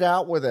started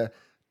out with a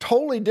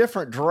totally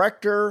different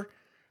director.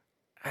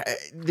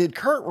 Did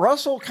Kurt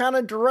Russell kind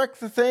of direct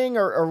the thing,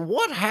 or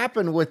what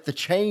happened with the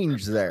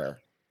change there?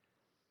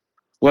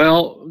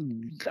 Well,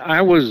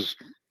 I was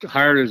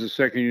hired as a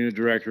second unit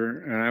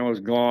director, and I was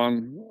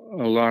gone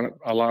a lot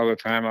of the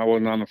time. I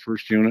wasn't on the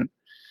first unit,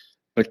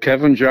 but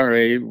Kevin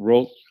Jarre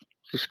wrote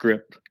the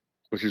script,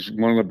 which is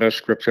one of the best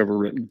scripts ever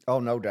written. Oh,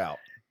 no doubt.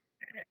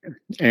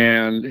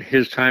 And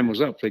his time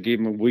was up. They gave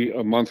him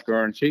a month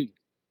guarantee,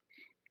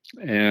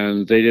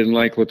 and they didn't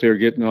like what they were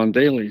getting on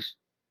dailies,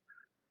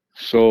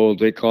 so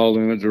they called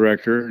in a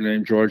director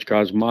named George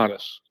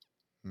Cosmatos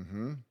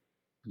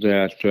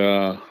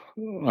that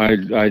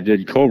I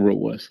did Cobra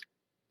with.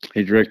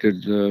 He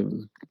directed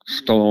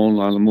Stallone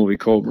on the movie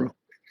Cobra.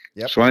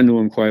 Yep. So I knew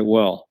him quite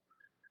well,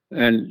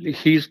 and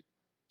he's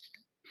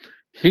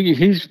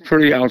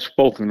pretty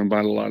outspoken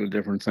about a lot of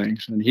different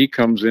things. And he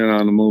comes in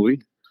on the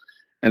movie,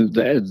 and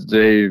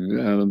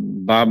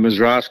Bob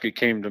Mizraski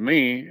came to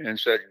me and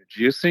said,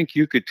 "Do you think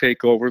you could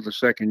take over the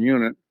first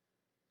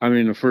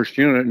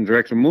unit, and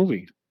direct a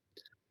movie?"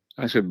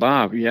 I said,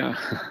 "Bob, yeah,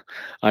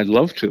 I'd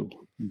love to,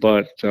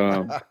 but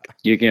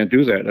you can't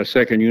do that. A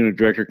second unit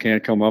director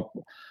can't come up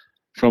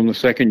from the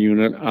second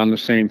unit on the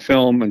same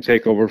film and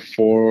take over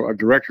for a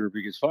director if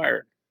he gets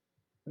fired.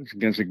 It's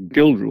against the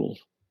guild rules."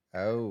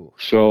 Oh.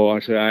 So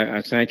I said,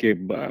 I thank you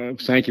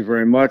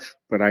very much,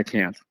 but I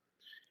can't.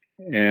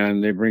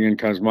 And they bring in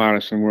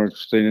Cosmatos, and we're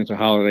staying at the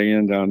Holiday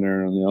Inn down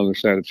there on the other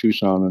side of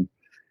Tucson.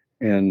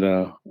 And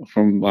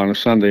from on a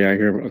Sunday, I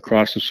hear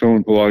across the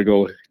swimming pool, I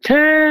go,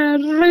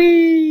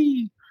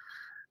 "Terry!"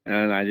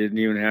 And I didn't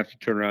even have to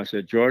turn around. I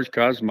said, "George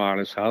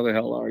Cosmatos, how the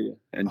hell are you?"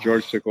 And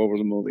George took over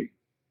the movie.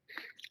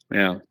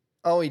 Yeah.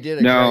 Oh, he did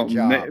a great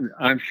job.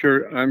 I'm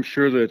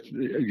sure that,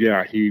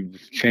 yeah, he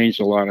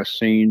changed a lot of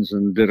scenes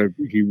and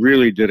he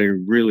really did a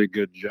really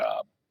good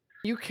job.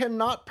 You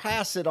cannot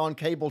pass it on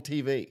cable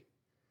TV.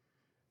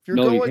 If you're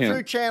No, you going can't.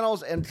 through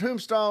channels and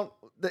Tombstone,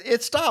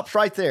 it stops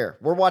right there.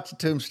 We're watching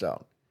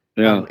Tombstone.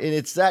 Yeah. And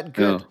it's that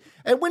good. Yeah.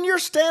 And when you're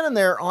standing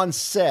there on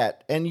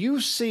set and you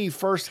see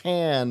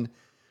firsthand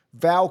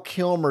Val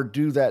Kilmer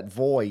do that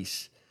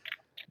voice,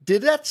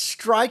 did that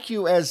strike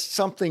you as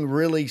something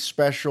really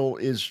special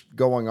is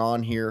going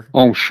on here?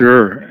 Oh,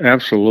 sure.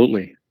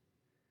 Absolutely.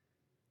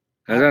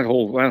 And that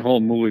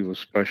whole movie was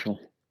special.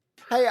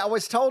 Hey, I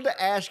was told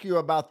to ask you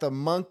about the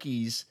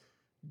monkeys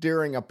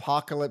during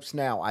Apocalypse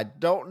Now. I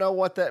don't know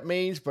what that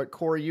means, but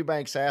Corey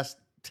Eubanks ask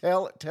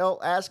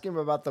him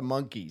about the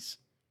monkeys.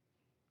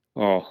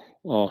 Oh.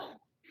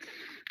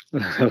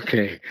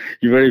 Okay.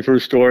 You ready for a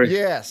story?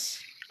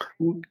 Yes.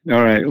 All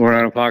right. We're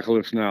on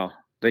Apocalypse Now.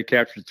 They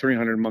captured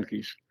 300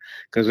 monkeys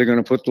because they're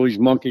going to put these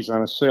monkeys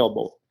on a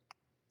sailboat.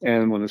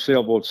 And when the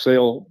sailboat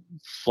sail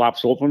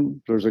flops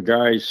open, there's a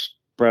guy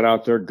spread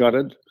out there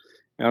gutted,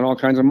 and all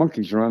kinds of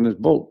monkeys are on this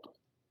boat.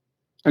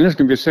 And there's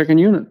going to be a second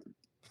unit.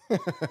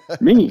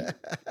 Me.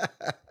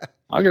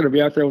 I got to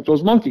be out there with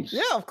those monkeys.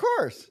 Yeah, of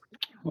course.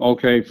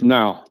 Okay,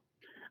 now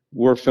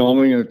we're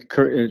filming at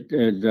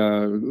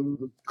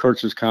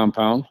Kurtz's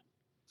compound,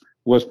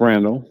 West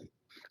Brando,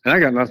 and I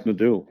got nothing to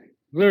do.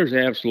 There's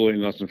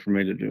absolutely nothing for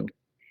me to do.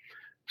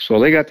 So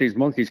they got these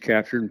monkeys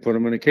captured and put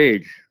them in a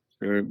cage.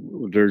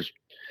 There's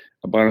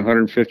about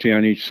 150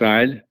 on each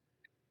side,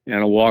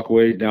 and a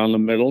walkway down the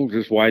middle,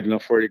 just wide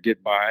enough for you to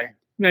get by.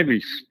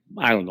 Maybe,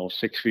 I don't know,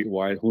 6 feet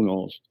wide, who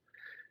knows.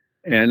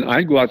 And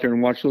I'd go out there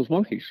and watch those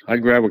monkeys.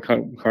 I'd grab a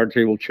card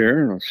table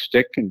chair and a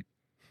stick, and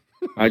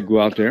I'd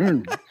go out there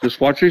and just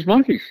watch these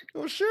monkeys.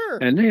 Oh, sure.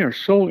 And they are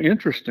so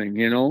interesting,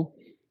 you know.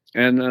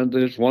 And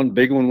there's one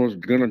big one was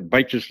going to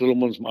bite this little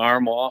one's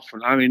arm off.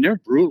 And I mean, they're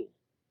brutal.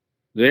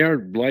 They are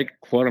like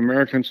what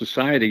American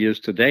society is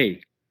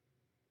today.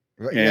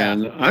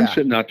 And I'm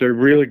sitting out there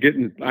really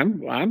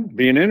I'm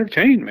being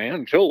entertained, man,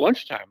 until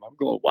lunchtime. I'm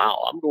going,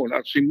 wow, I'm going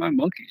out to see my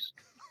monkeys.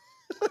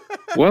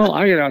 Well,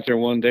 I get out there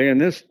one day, and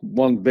this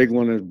one big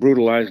one is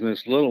brutalizing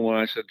this little one.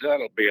 I said,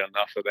 that'll be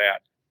enough of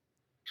that.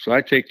 So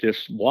I take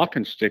this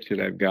walking stick that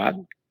I've got,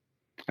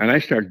 and I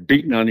start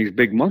beating on these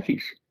big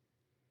monkeys.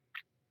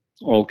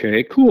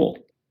 Okay, cool.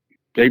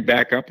 They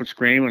back up and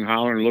scream and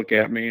holler and look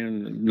at me,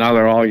 and now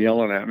they're all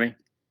yelling at me.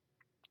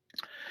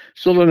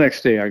 So the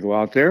next day I go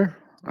out there,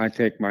 I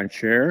take my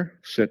chair,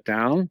 sit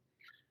down.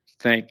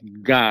 Thank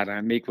God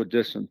I'm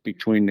equidistant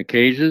between the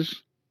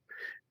cages,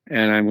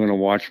 and I'm going to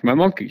watch my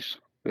monkeys.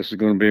 This is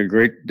going to be a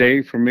great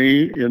day for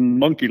me in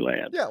monkey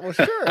land. Yeah, well,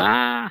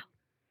 sure.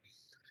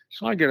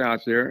 So I get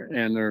out there,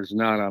 and there's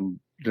not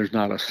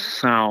a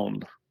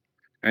sound,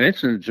 and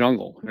it's in the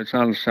jungle. It's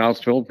on the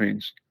South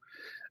Philippines,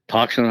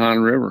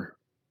 Tocsinhan River,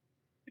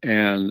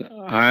 and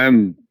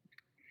I'm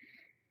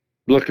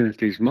looking at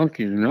these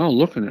monkeys, and they're all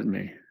looking at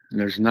me, and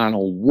there's not a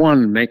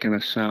one making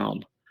a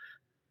sound.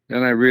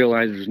 Then I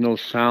realize there's no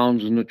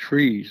sounds in the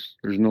trees.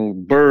 There's no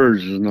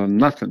birds. There's no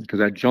nothing, because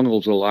that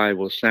jungle's alive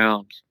with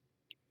sounds.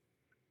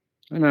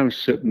 And I'm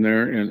sitting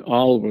there, and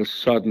all of a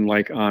sudden,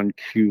 like on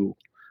cue,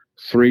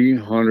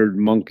 300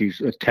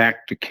 monkeys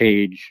attack the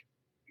cage,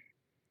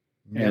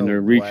 and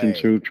they're reaching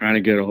through trying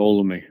to get a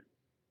hold of me.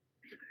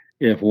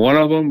 If one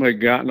of them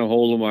had gotten a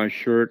hold of my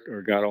shirt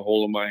or got a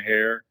hold of my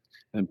hair,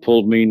 and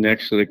pulled me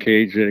next to the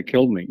cage that had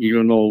killed me.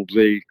 Even though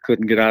they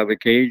couldn't get out of the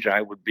cage,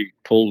 I would be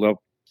pulled up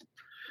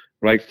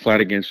right flat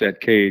against that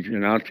cage.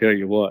 And I'll tell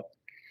you what,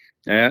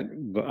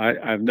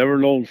 I've never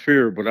known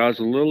fear, but I was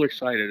a little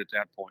excited at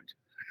that point.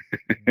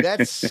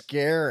 That's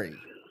scary.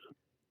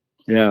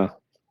 Yeah.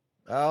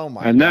 Oh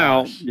my! And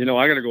gosh. now,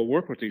 I got to go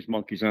work with these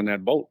monkeys on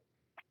that boat.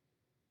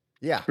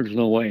 Yeah. There's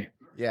no way.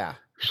 Yeah.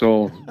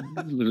 So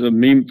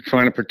me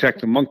trying to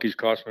protect the monkeys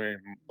cost me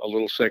a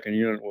little second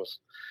unit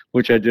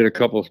which I did a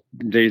couple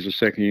days of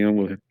second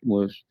unit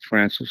with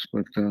Francis.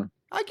 But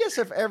I guess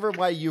if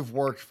everybody you've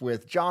worked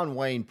with, John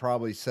Wayne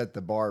probably set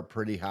the bar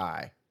pretty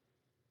high.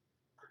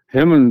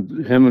 Him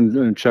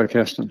and Chuck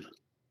Heston.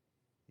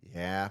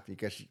 Yeah,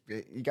 because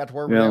you got to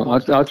work with him.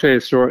 Yeah, I'll tell you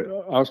a story.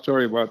 I'll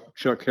story about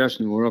Chuck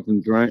Heston. We're up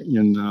in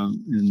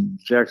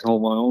Jackson Hole,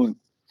 Wyoming,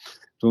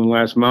 doing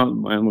Last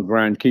Mountain Man with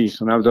Brian Keith,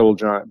 and I've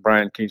doubled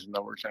Brian Keith a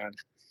number of times.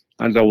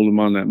 I doubled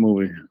him on that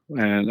movie,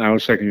 and I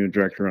was second unit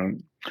director on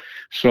it.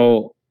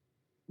 So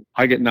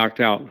I get knocked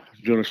out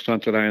doing a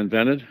stunt that I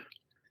invented.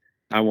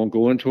 I won't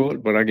go into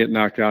it, but I get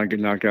knocked out. I get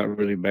knocked out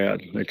really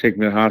bad. They take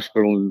me to the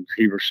hospital in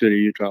Heber City,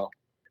 Utah.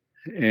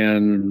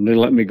 And they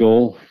let me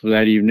go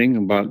that evening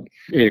about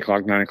 8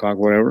 o'clock, 9 o'clock,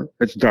 whatever.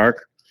 It's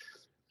dark.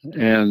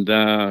 And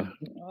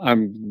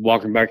I'm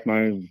walking back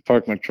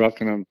park my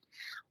truck, and I'm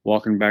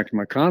walking back to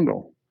my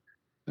condo.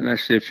 And I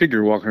see a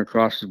figure walking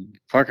across the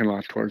parking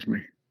lot towards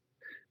me.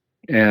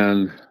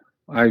 And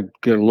I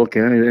get a look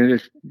at it, and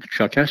it's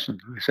Chuck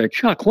Heston. I say,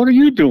 Chuck, what are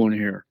you doing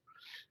here?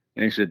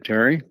 And he said,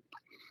 Terry,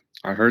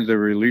 I heard they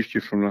released you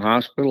from the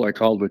hospital. I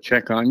called to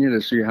check on you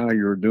to see how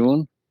you were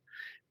doing.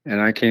 And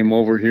I came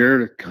over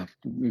here because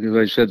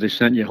they said they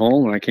sent you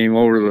home. And I came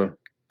over to the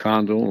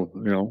condo,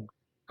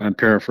 I'm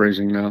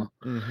paraphrasing now.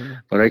 Mm-hmm.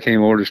 But I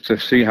came over just to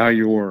see how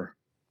you were.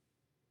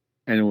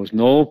 And there was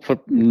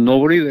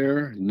nobody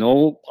there,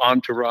 no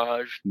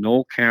entourage,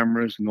 no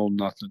cameras, no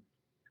nothing.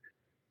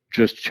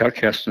 Just Chuck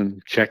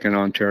Heston checking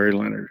on Terry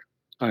Leonard.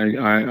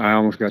 I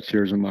almost got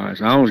tears in my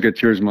eyes. I almost get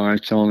tears in my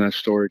eyes telling that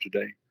story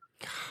today.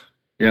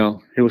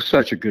 He was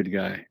such a good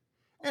guy.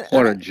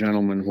 What a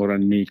gentleman. What a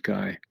neat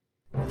guy.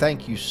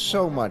 Thank you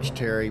so much,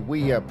 Terry.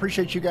 We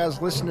appreciate you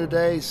guys listening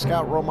today.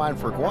 Scott Romine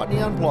for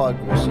Gwatney Unplugged.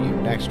 We'll see you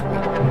next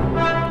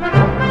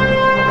week.